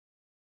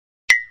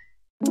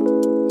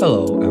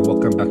Hello and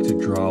welcome back to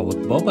Draw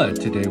with Boba.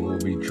 Today we'll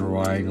be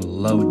drawing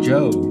Lo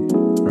Joe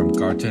from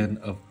Garten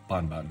of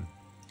Banban.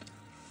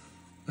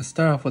 Let's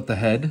start off with the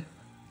head,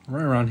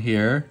 right around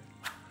here.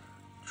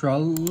 Draw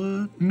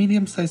a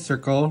medium-sized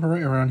circle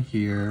right around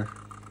here,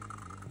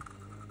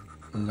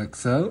 like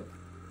so.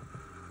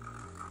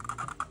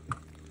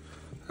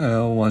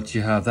 Once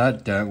you have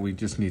that done, we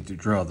just need to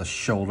draw the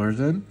shoulders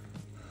in.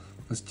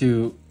 Let's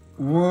do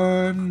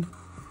one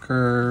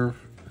curve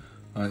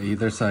on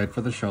either side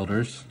for the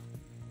shoulders.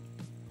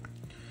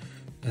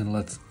 And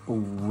let's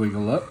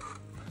wiggle up.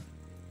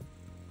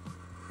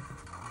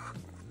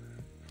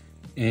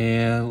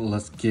 And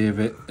let's give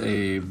it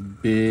a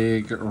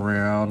big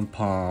round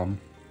palm,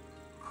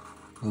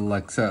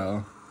 like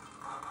so.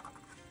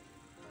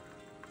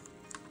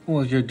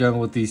 Once you're done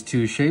with these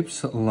two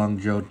shapes, Long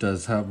Joe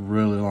does have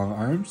really long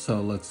arms,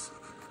 so let's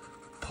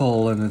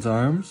pull in his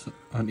arms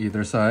on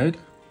either side.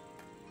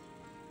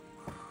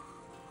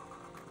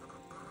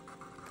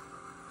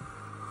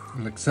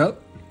 Like so.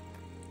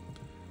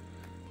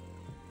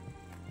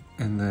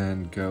 And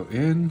then go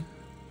in,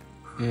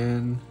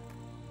 and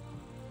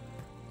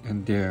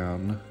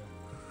down.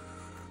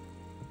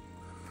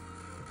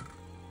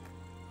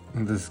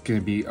 And this is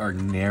going to be our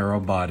narrow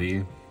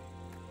body.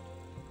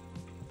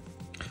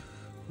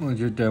 Once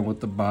you're done with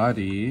the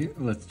body,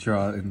 let's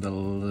draw in the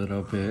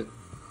little bit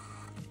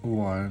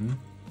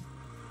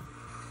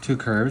two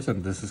curves,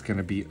 and this is going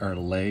to be our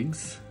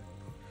legs.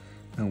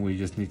 And we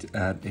just need to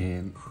add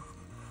in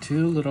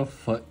two little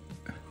foot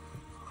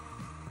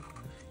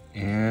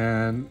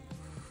and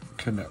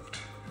connect,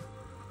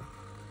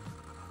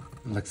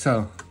 like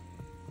so.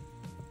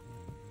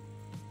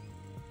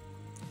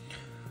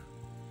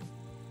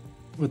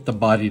 With the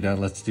body done,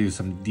 let's do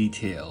some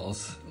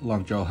details.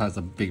 Long Joe has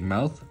a big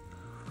mouth,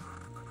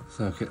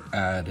 so I could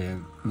add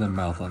in the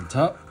mouth on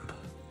top,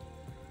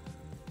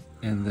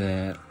 and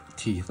then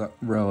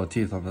row of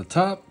teeth on the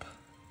top,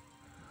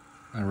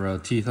 and row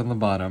of teeth on the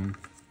bottom.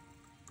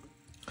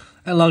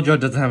 And Long Joe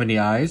doesn't have any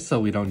eyes, so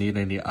we don't need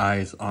any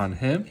eyes on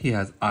him. He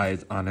has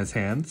eyes on his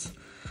hands.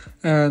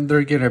 And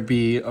they're gonna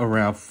be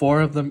around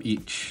 4 of them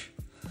each.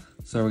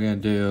 So we're gonna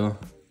do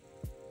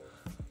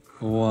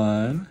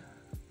 1,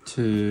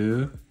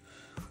 2,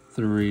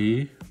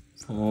 3,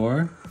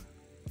 4.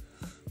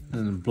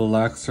 And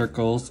black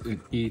circles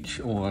in each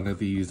one of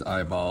these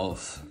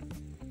eyeballs.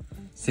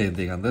 Same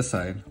thing on this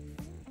side.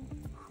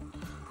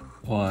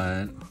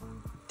 1,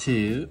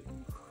 2,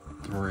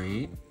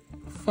 3,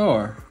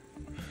 4.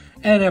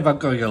 And if I'm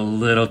going a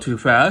little too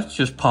fast,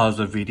 just pause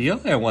the video,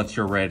 and once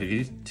you're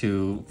ready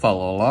to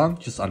follow along,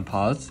 just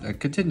unpause and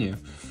continue.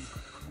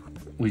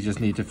 We just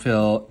need to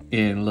fill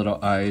in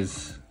little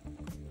eyes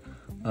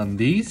on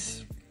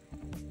these.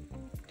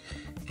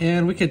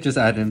 And we could just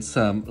add in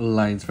some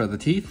lines for the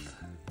teeth.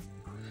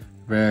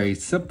 Very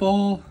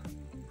simple.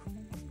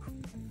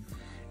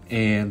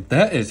 And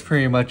that is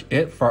pretty much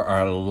it for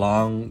our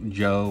Long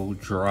Joe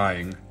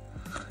drawing.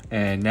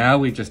 And now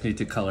we just need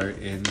to color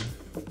in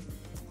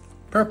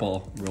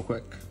purple real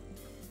quick.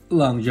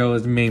 Long Joe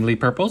is mainly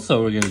purple,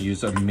 so we're going to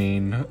use a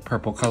main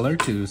purple color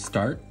to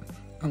start.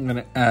 I'm going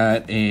to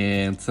add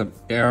in some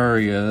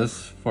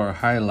areas for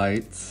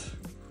highlights,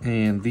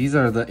 and these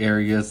are the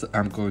areas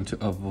I'm going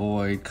to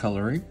avoid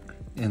coloring,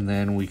 and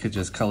then we could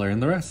just color in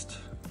the rest.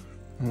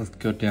 Let's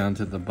go down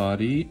to the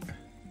body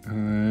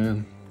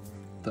and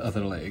the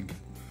other leg,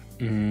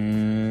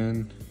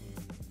 and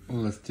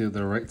let's do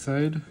the right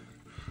side.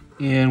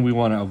 And we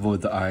want to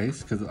avoid the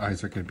eyes because the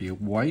eyes are going to be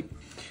white.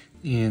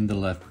 In the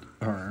left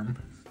arm.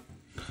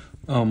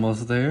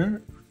 Almost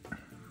there.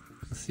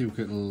 Let's see if we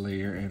could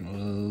layer in a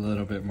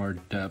little bit more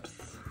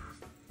depth.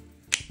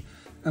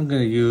 I'm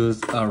gonna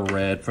use a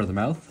red for the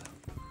mouth.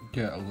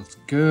 Yeah, it looks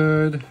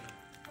good.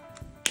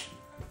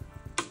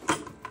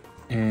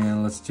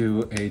 And let's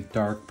do a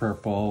dark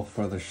purple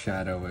for the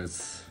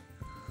shadows.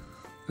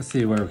 Let's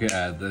see where we can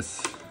add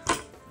this.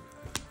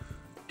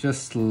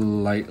 Just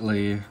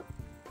slightly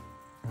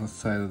on the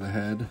side of the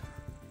head.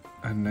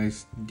 A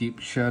nice deep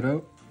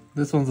shadow.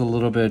 This one's a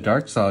little bit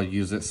dark, so I'll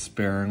use it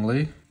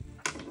sparingly.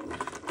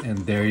 And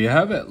there you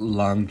have it,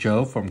 Long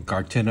Joe from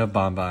Garten of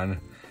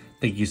Banban.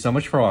 Thank you so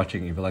much for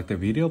watching. If you liked the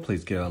video,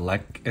 please give a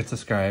like and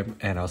subscribe,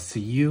 and I'll see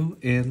you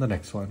in the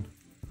next one.